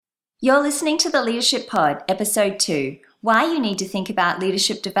You're listening to the Leadership Pod, Episode 2, Why You Need to Think About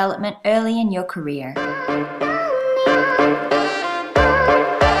Leadership Development Early in Your Career.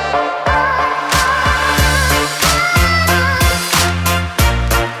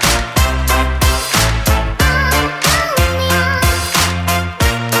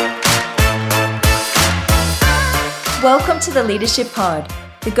 Welcome to the Leadership Pod,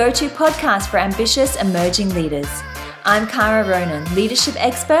 the go-to podcast for ambitious emerging leaders. I'm Cara Ronan, leadership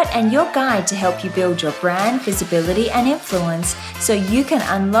expert and your guide to help you build your brand, visibility and influence so you can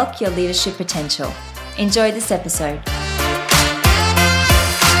unlock your leadership potential. Enjoy this episode.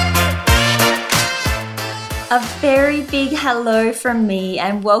 A very big hello from me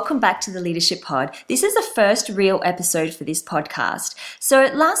and welcome back to the Leadership Pod. This is the first real episode for this podcast. So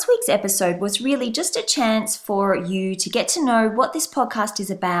last week's episode was really just a chance for you to get to know what this podcast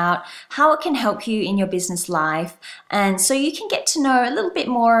is about, how it can help you in your business life, and so you can get to know a little bit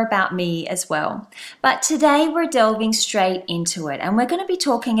more about me as well. But today we're delving straight into it and we're going to be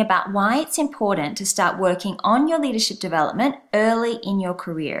talking about why it's important to start working on your leadership development early in your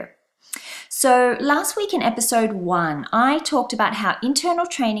career. So last week in episode 1, I talked about how internal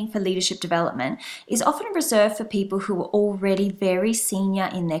training for leadership development is often reserved for people who are already very senior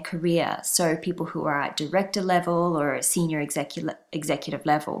in their career. So people who are at director level or senior executive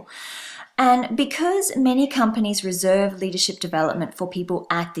level. And because many companies reserve leadership development for people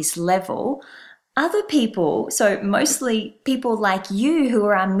at this level, other people, so mostly people like you who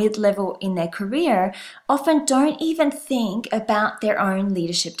are mid-level in their career, often don't even think about their own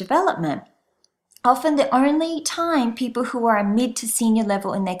leadership development. Often the only time people who are mid to senior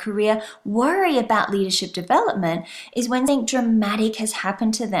level in their career worry about leadership development is when something dramatic has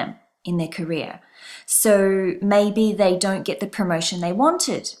happened to them in their career. So maybe they don't get the promotion they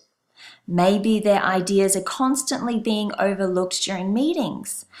wanted. Maybe their ideas are constantly being overlooked during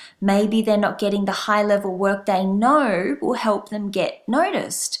meetings. Maybe they're not getting the high-level work they know will help them get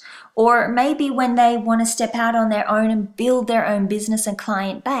noticed. Or maybe when they want to step out on their own and build their own business and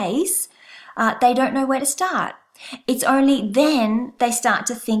client base, they don't know where to start. It's only then they start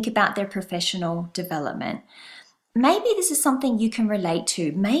to think about their professional development. Maybe this is something you can relate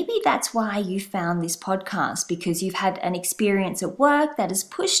to. Maybe that's why you found this podcast, because you've had an experience at work that has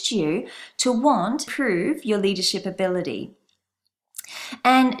pushed you to want to improve your leadership ability.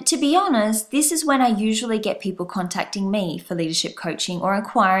 And to be honest, this is when I usually get people contacting me for leadership coaching or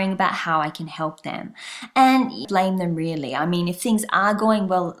inquiring about how I can help them. And blame them really. I mean, if things are going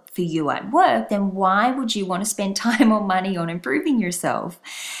well for you at work, then why would you want to spend time or money on improving yourself?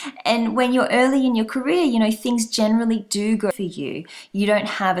 And when you're early in your career, things generally do go for you. You don't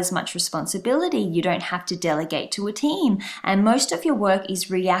have as much responsibility. You don't have to delegate to a team. And most of your work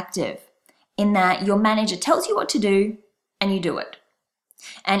is reactive in that your manager tells you what to do and you do it.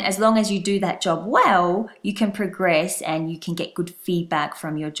 And as long as you do that job well, you can progress and you can get good feedback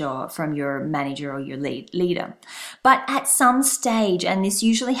from your job, from your manager or your leader. But at some stage, and this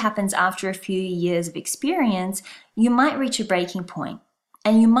usually happens after a few years of experience, you might reach a breaking point.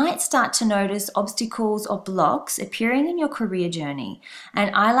 And you might start to notice obstacles or blocks appearing in your career journey.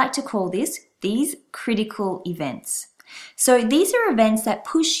 And I like to call these critical events. So these are events that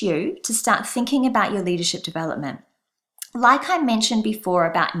push you to start thinking about your leadership development. Like I mentioned before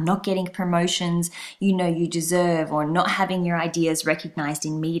about not getting promotions you deserve or not having your ideas recognized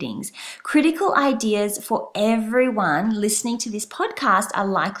in meetings, critical ideas for everyone listening to this podcast are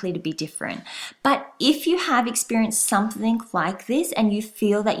likely to be different. But if you have experienced something like this and you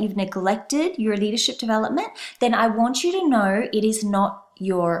feel that you've neglected your leadership development, then I want you to know it is not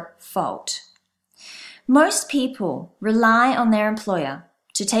your fault. Most people rely on their employer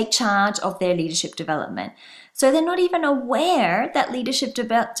to take charge of their leadership development. So they're not even aware that leadership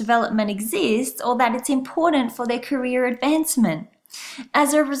development exists or that it's important for their career advancement.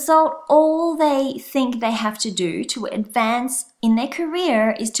 As a result, all they think they have to do to advance in their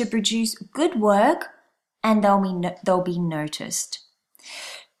career is to produce good work and they'll be noticed.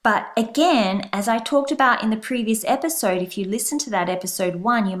 But again, as I talked about in the previous episode, if you listen to that episode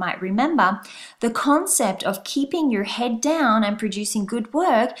 1, you might remember the concept of keeping your head down and producing good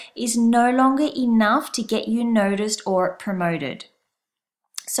work is no longer enough to get you noticed or promoted.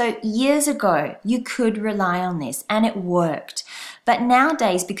 So years ago, you could rely on this and it worked. But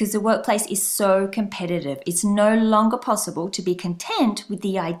nowadays, because the workplace is so competitive, it's no longer possible to be content with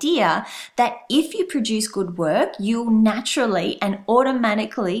the idea that if you produce good work, you'll naturally and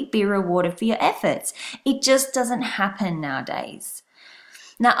automatically be rewarded for your efforts. It just doesn't happen nowadays.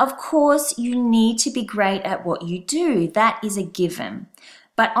 Now, of course, you need to be great at what you do. That is a given.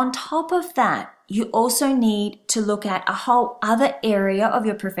 But on top of that, you also need to look at a whole other area of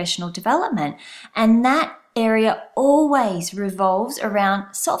your professional development. And that area always revolves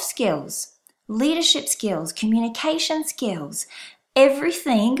around soft skills, leadership skills, communication skills,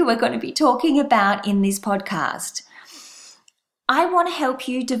 everything we're going to be talking about in this podcast. I want to help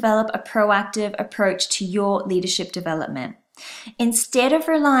you develop a proactive approach to your leadership development. Instead of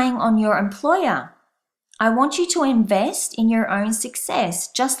relying on your employer, I want you to invest in your own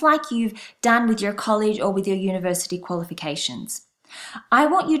success, just like you've done with your college or with your university qualifications. I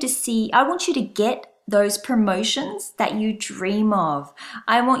want you to get those promotions that you dream of.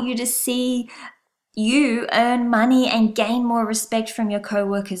 I want you to see you earn money and gain more respect from your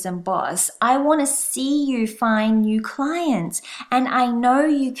coworkers and boss. I want to see you find new clients, and I know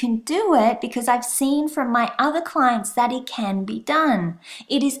you can do it because I've seen from my other clients that it can be done.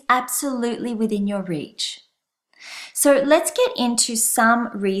 It is absolutely within your reach. So let's get into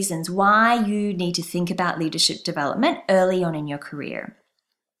some reasons why you need to think about leadership development early on in your career.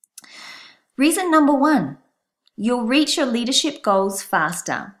 Reason number 1, you'll reach your leadership goals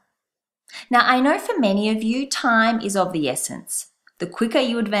faster. Now, I know for many of you, time is of the essence. The quicker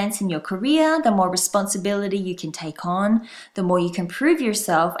you advance in your career, the more responsibility you can take on, the more you can prove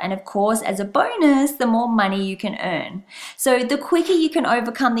yourself, and of course, as a bonus, the more money you can earn. So the quicker you can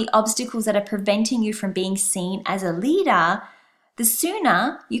overcome the obstacles that are preventing you from being seen as a leader, the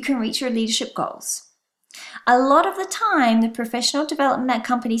sooner you can reach your leadership goals. A lot of the time, the professional development that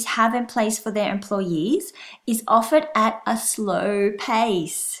companies have in place for their employees is offered at a slow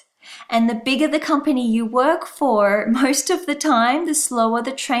pace. And the bigger the company you work for, most of the time, the slower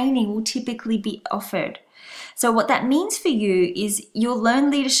the training will typically be offered. So what that means for you is you'll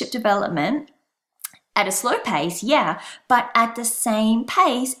learn leadership development at a slow pace, yeah, but at the same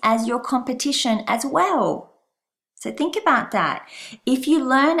pace as your competition as well. So think about that. If you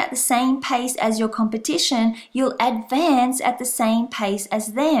learn at the same pace as your competition, you'll advance at the same pace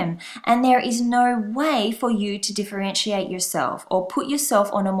as them. And there is no way for you to differentiate yourself or put yourself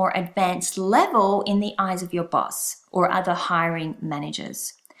on a more advanced level in the eyes of your boss or other hiring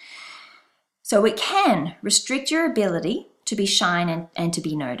managers. So it can restrict your ability to be shined and to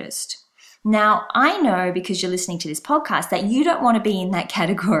be noticed. Now, I know because you're listening to this podcast that you don't want to be in that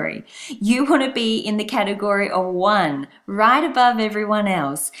category. You want to be in the category of 1, right above everyone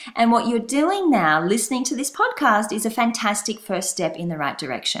else. And what you're doing now, listening to this podcast, is a fantastic first step in the right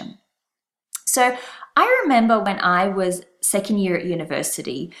direction. So I remember when I was second year at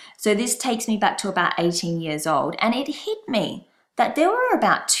university, so this takes me back to about 18 years old, and it hit me that there were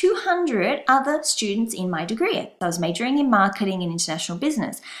about 200 other students in my degree. I was majoring in marketing and international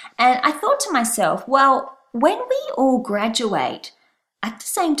business. And I thought to myself, well, when we all graduate at the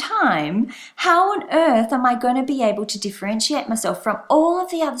same time, how on earth am I going to be able to differentiate myself from all of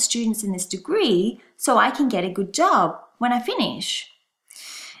the other students in this degree so I can get a good job when I finish?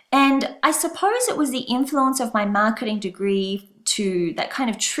 And I suppose it was the influence of my marketing degree that kind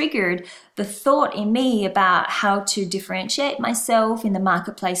of triggered the thought in me about how to differentiate myself in the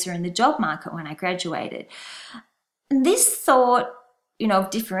marketplace or in the job market when I graduated. This thought, of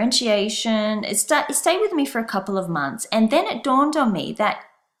differentiation, it stayed with me for a couple of months. And then it dawned on me that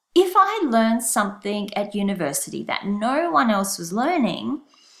if I learned something at university that no one else was learning,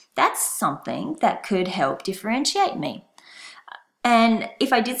 that's something that could help differentiate me. And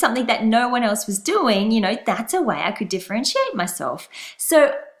if I did something that no one else was doing, that's a way I could differentiate myself.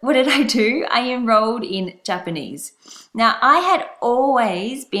 So what did I do? I enrolled in Japanese. Now, I had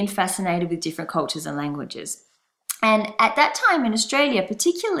always been fascinated with different cultures and languages. And at that time in Australia,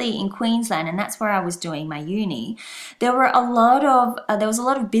 particularly in Queensland, and that's where I was doing my uni, there was a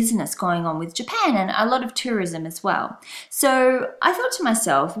lot of business going on with Japan and a lot of tourism as well. So I thought to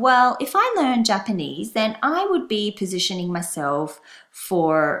myself, well, if I learn Japanese, then I would be positioning myself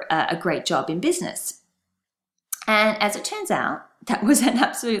for a great job in business. And as it turns out, that was an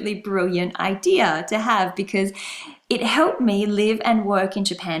absolutely brilliant idea to have because it helped me live and work in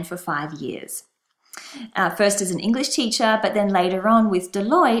Japan for 5 years. First as an English teacher, but then later on with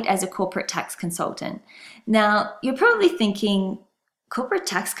Deloitte as a corporate tax consultant. Now, you're probably thinking, corporate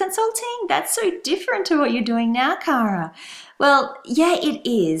tax consulting? That's so different to what you're doing now, Cara. Well, yeah, it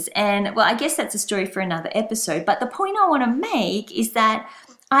is. And I guess that's a story for another episode. But the point I want to make is that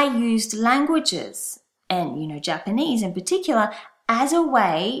I used languages and, Japanese in particular as a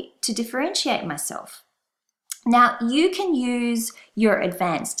way to differentiate myself. Now, you can use your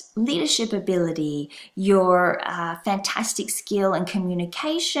advanced leadership ability, your fantastic skill in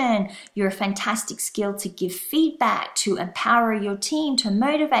communication, your fantastic skill to give feedback, to empower your team, to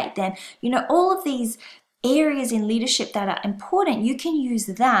motivate them. All of these areas in leadership that are important, you can use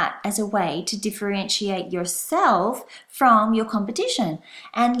that as a way to differentiate yourself from your competition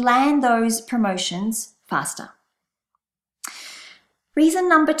and land those promotions faster. Reason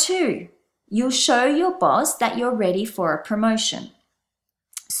number 2, you'll show your boss that you're ready for a promotion.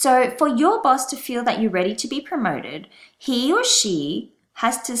 So for your boss to feel that you're ready to be promoted, he or she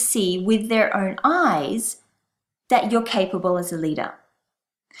has to see with their own eyes that you're capable as a leader.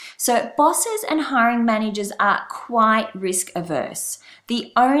 So bosses and hiring managers are quite risk averse.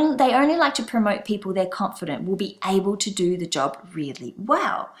 They only like to promote people they're confident will be able to do the job really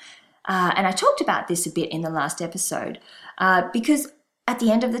well. And I talked about this a bit in the last episode because at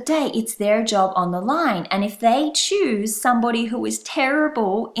the end of the day, it's their job on the line. And if they choose somebody who is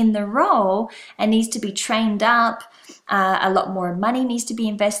terrible in the role and needs to be trained up, a lot more money needs to be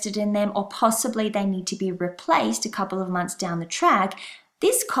invested in them, or possibly they need to be replaced a couple of months down the track,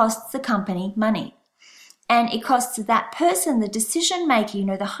 this costs the company money. And it costs that person, the decision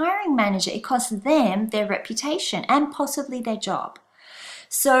maker, the hiring manager, it costs them their reputation and possibly their job.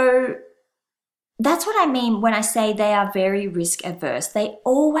 So that's what I mean when I say they are very risk averse. They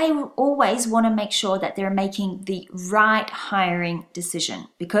always want to make sure that they're making the right hiring decision,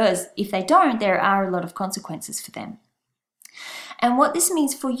 because if they don't, there are a lot of consequences for them. And what this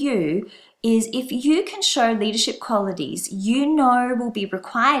means for you is if you can show leadership qualities will be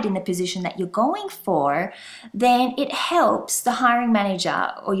required in the position that you're going for, then it helps the hiring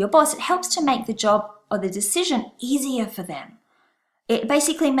manager or your boss, it helps to make the job or the decision easier for them. It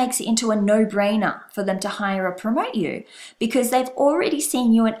basically makes it into a no-brainer for them to hire or promote you because they've already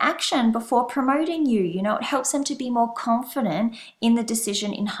seen you in action before promoting you. It helps them to be more confident in the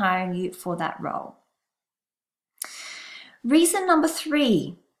decision in hiring you for that role. Reason number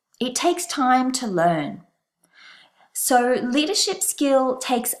 3, it takes time to learn. So leadership skill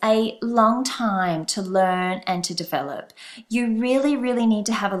takes a long time to learn and to develop. You really, really need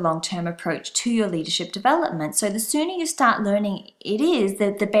to have a long-term approach to your leadership development. So the sooner you start learning it is,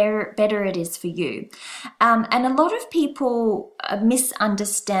 the better it is for you. And a lot of people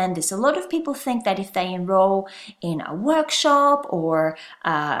misunderstand this. A lot of people think that if they enroll in a workshop or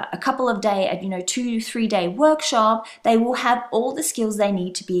a couple of day, 2-3 day workshop, they will have all the skills they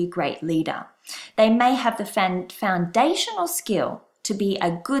need to be a great leader. They may have the foundational skill to be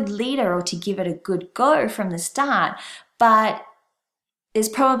a good leader or to give it a good go from the start, but there's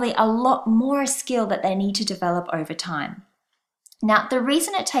probably a lot more skill that they need to develop over time. Now, the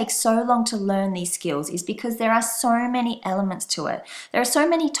reason it takes so long to learn these skills is because there are so many elements to it. There are so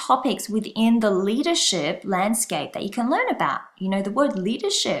many topics within the leadership landscape that you can learn about. The word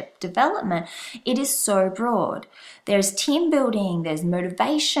leadership, development, it is so broad. There's team building, there's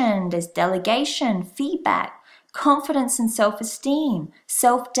motivation, there's delegation, feedback, confidence and self-esteem,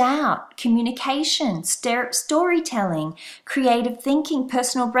 self-doubt, communication, storytelling, creative thinking,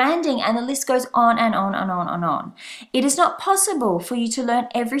 personal branding, and the list goes on and on and on and on. It is not possible for you to learn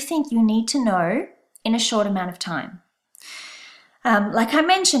everything you need to know in a short amount of time. Like I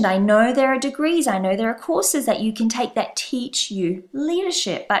mentioned, I know there are degrees, I know there are courses that you can take that teach you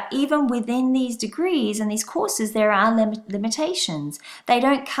leadership, but even within these degrees and these courses, there are limitations. They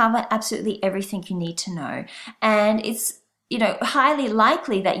don't cover absolutely everything you need to know. And it's, highly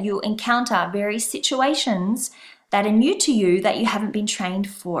likely that you'll encounter various situations that are new to you that you haven't been trained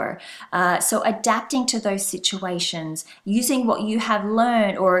for. So adapting to those situations, using what you have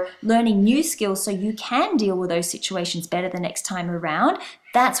learned or learning new skills so you can deal with those situations better the next time around,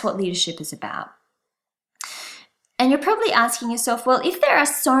 that's what leadership is about. And you're probably asking yourself, well, if there are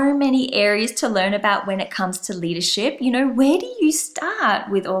so many areas to learn about when it comes to leadership, where do you start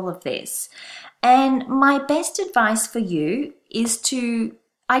with all of this? And my best advice for you is to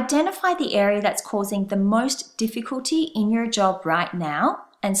identify the area that's causing the most difficulty in your job right now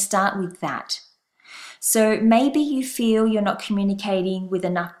and start with that. So maybe you feel you're not communicating with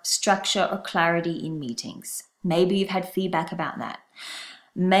enough structure or clarity in meetings. Maybe you've had feedback about that.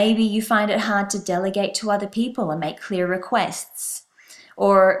 Maybe you find it hard to delegate to other people and make clear requests.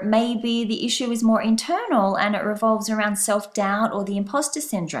 Or maybe the issue is more internal and it revolves around self-doubt or the imposter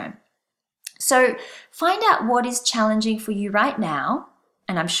syndrome. So find out what is challenging for you right now.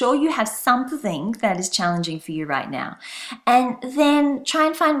 And I'm sure you have something that is challenging for you right now. And then try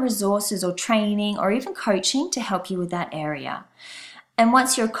and find resources or training or even coaching to help you with that area. And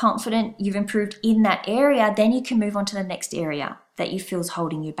once you're confident you've improved in that area, then you can move on to the next area that you feel is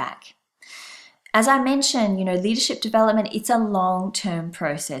holding you back. As I mentioned, leadership development, it's a long-term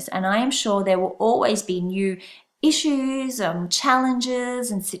process. And I am sure there will always be new issues,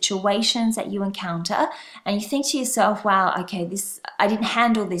 challenges and situations that you encounter, and you think to yourself, wow, okay, I didn't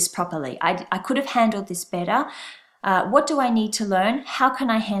handle this properly. I could have handled this better. What do I need to learn? How can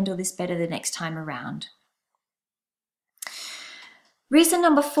I handle this better the next time around? Reason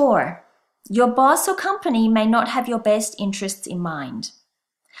number 4, your boss or company may not have your best interests in mind.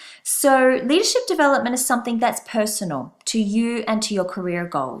 So leadership development is something that's personal to you and to your career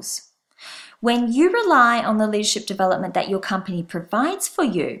goals. When you rely on the leadership development that your company provides for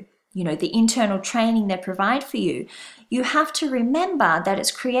you, the internal training they provide for you, you have to remember that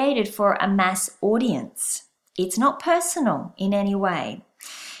it's created for a mass audience. It's not personal in any way.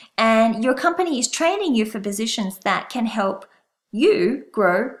 And your company is training you for positions that can help you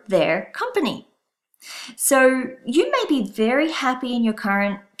grow their company. So you may be very happy in your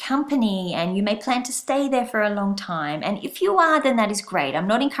current company and you may plan to stay there for a long time. And if you are, then that is great. I'm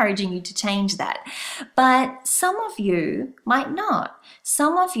not encouraging you to change that. But some of you might not.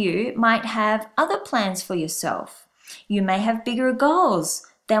 Some of you might have other plans for yourself. You may have bigger goals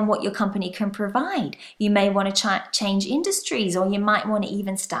than what your company can provide. You may want to change industries, or you might want to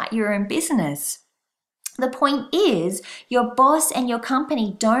even start your own business. The point is, your boss and your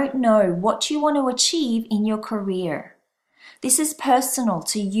company don't know what you want to achieve in your career. This is personal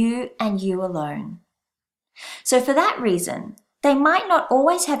to you and you alone. So for that reason, they might not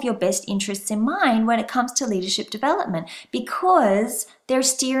always have your best interests in mind when it comes to leadership development, because they're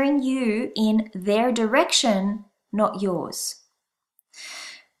steering you in their direction, not yours.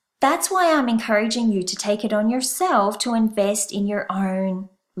 That's why I'm encouraging you to take it on yourself to invest in your own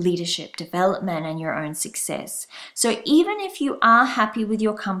leadership development and your own success. So even if you are happy with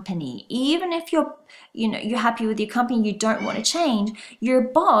your company, even if you're happy with your company, you don't want to change, your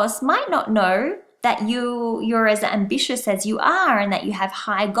boss might not know that you're as ambitious as you are and that you have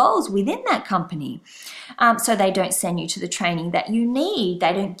high goals within that company. So they don't send you to the training that you need.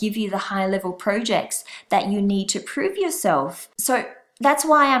 They don't give you the high level projects that you need to prove yourself. So that's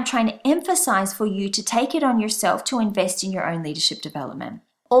why I'm trying to emphasize for you to take it on yourself to invest in your own leadership development.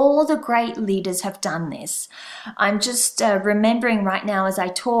 All the great leaders have done this. I'm just remembering right now as I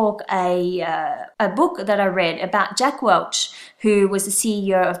talk a book that I read about Jack Welch, who was the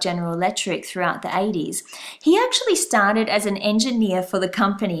CEO of General Electric throughout the 80s. He actually started as an engineer for the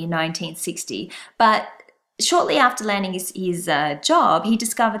company in 1960, but shortly after landing his job, he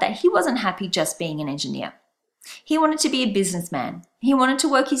discovered that he wasn't happy just being an engineer. He wanted to be a businessman. He wanted to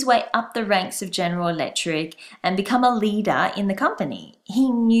work his way up the ranks of General Electric and become a leader in the company. He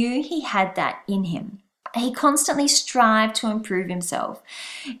knew he had that in him. He constantly strived to improve himself.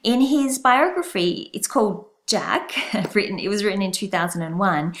 In his biography, it's called Jack, it was written in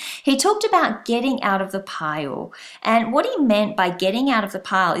 2001, he talked about getting out of the pile. And what he meant by getting out of the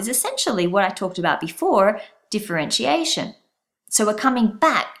pile is essentially what I talked about before, differentiation. So we're coming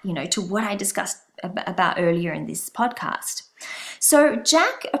back, to what I discussed about earlier in this podcast. So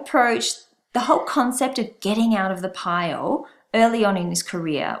Jack approached the whole concept of getting out of the pile early on in his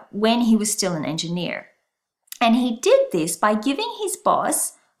career when he was still an engineer. And he did this by giving his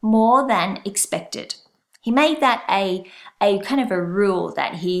boss more than expected. He made that a kind of a rule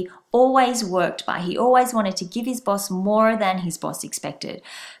that he always worked by. He always wanted to give his boss more than his boss expected.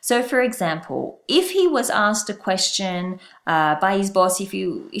 So for example, if he was asked a question by his boss, if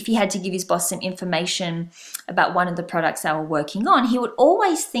he had to give his boss some information about one of the products they were working on, he would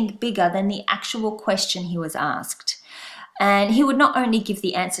always think bigger than the actual question he was asked. And he would not only give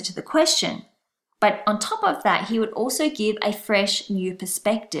the answer to the question, but on top of that, he would also give a fresh new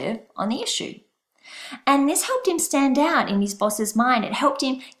perspective on the issue. And this helped him stand out in his boss's mind. It helped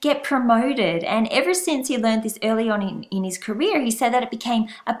him get promoted. And ever since he learned this early on in his career, he said that it became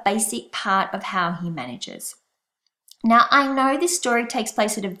a basic part of how he manages. Now, I know this story takes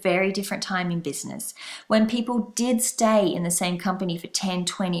place at a very different time in business, when people did stay in the same company for 10,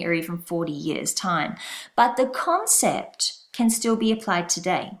 20, or even 40 years' time. But the concept can still be applied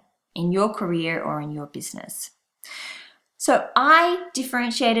today in your career or in your business. So I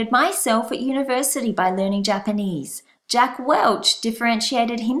differentiated myself at university by learning Japanese. Jack Welch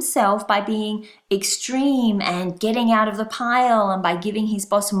differentiated himself by being extreme and getting out of the pile and by giving his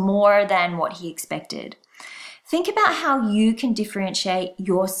boss more than what he expected. Think about how you can differentiate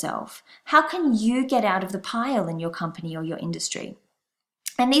yourself. How can you get out of the pile in your company or your industry?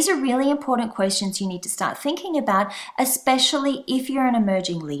 And these are really important questions you need to start thinking about, especially if you're an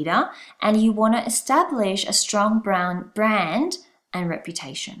emerging leader and you want to establish a strong brand and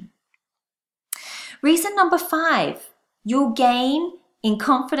reputation. Reason number 5, you'll gain in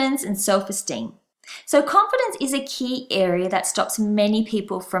confidence and self-esteem. So confidence is a key area that stops many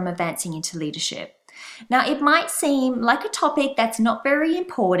people from advancing into leadership. Now, it might seem like a topic that's not very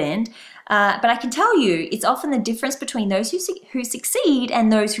important, but I can tell you it's often the difference between those who succeed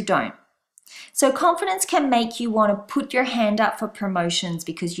and those who don't. So confidence can make you want to put your hand up for promotions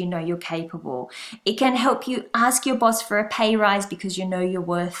because you know you're capable. It can help you ask your boss for a pay rise because you know you're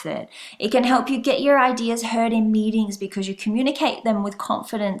worth it. It can help you get your ideas heard in meetings because you communicate them with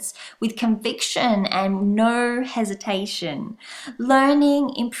confidence, with conviction, and no hesitation.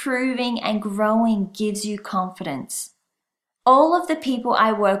 Learning, improving, and growing gives you confidence. All of the people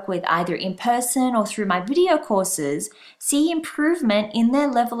I work with, either in person or through my video courses, see improvement in their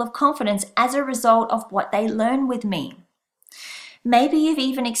level of confidence as a result of what they learn with me. Maybe you've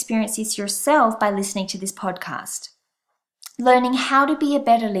even experienced this yourself by listening to this podcast. Learning how to be a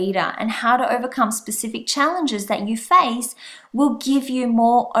better leader and how to overcome specific challenges that you face will give you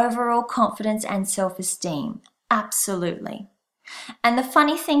more overall confidence and self-esteem. Absolutely. And the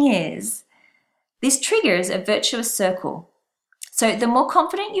funny thing is, this triggers a virtuous circle. So the more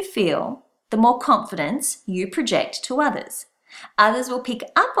confident you feel, the more confidence you project to others. Others will pick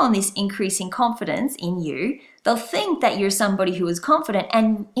up on this increasing confidence in you. They'll think that you're somebody who is confident,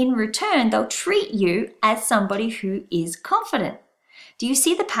 and in return, they'll treat you as somebody who is confident. Do you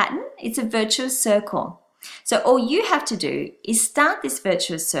see the pattern? It's a virtuous circle. So all you have to do is start this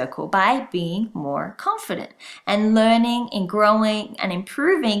virtuous circle by being more confident. And learning and growing and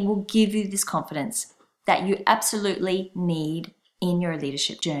improving will give you this confidence that you absolutely need in your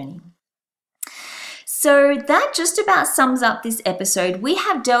leadership journey. So that just about sums up this episode. We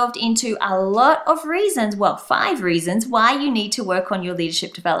have delved into a lot of reasons, 5 reasons why you need to work on your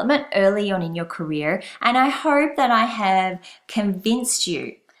leadership development early on in your career. And I hope that I have convinced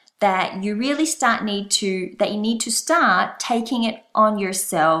you that you really need to start taking it on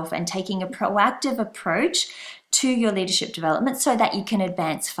yourself and taking a proactive approach to your leadership development so that you can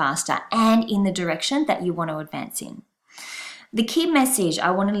advance faster and in the direction that you want to advance in. The key message I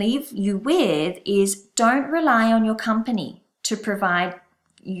want to leave you with is don't rely on your company to provide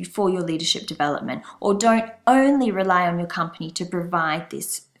you for your leadership development, or don't only rely on your company to provide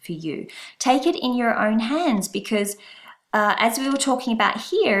this for you. Take it in your own hands because as we were talking about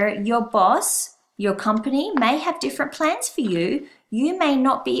here, your boss, your company may have different plans for you. You may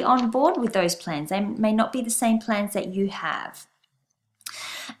not be on board with those plans. They may not be the same plans that you have.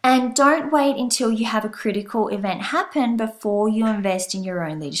 And don't wait until you have a critical event happen before you invest in your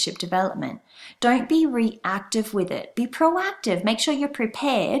own leadership development. Don't be reactive with it. Be proactive. Make sure you're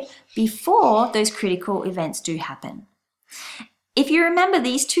prepared before those critical events do happen. If you remember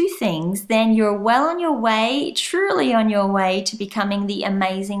these 2 things, then you're well on your way, truly on your way to becoming the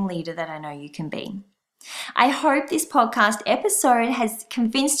amazing leader that I know you can be. I hope this podcast episode has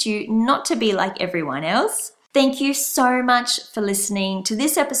convinced you not to be like everyone else. Thank you so much for listening to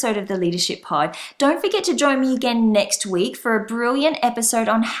this episode of the Leadership Pod. Don't forget to join me again next week for a brilliant episode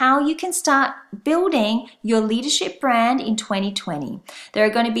on how you can start building your leadership brand in 2020. There are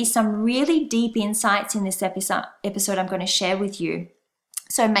going to be some really deep insights in this episode I'm going to share with you.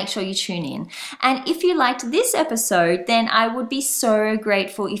 So make sure you tune in. And if you liked this episode, then I would be so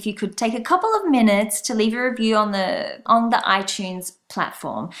grateful if you could take a couple of minutes to leave a review on the iTunes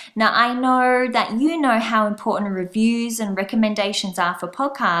platform. Now, I know that you know how important reviews and recommendations are for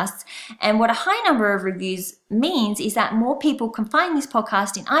podcasts, and what a high number of reviews means is that more people can find this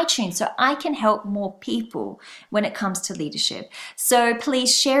podcast in iTunes, so I can help more people when it comes to leadership. So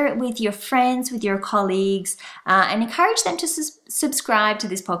please share it with your friends, with your colleagues, and encourage them to subscribe to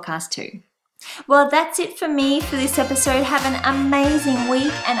this podcast too. Well, that's it for me for this episode. Have an amazing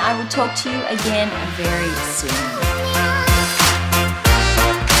week, and I will talk to you again very soon.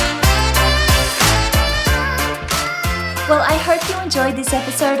 Well, I hope you enjoyed this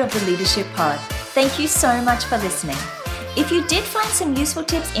episode of the Leadership Pod. Thank you so much for listening. If you did find some useful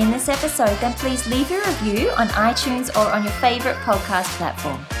tips in this episode, then please leave a review on iTunes or on your favorite podcast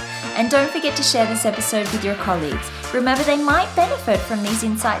platform. And don't forget to share this episode with your colleagues. Remember, they might benefit from these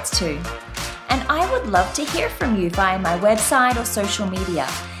insights too. And I would love to hear from you via my website or social media.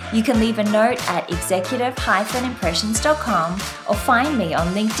 You can leave a note at executive-impressions.com or find me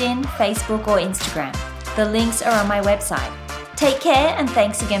on LinkedIn, Facebook, or Instagram. The links are on my website. Take care, and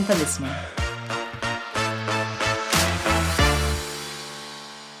thanks again for listening.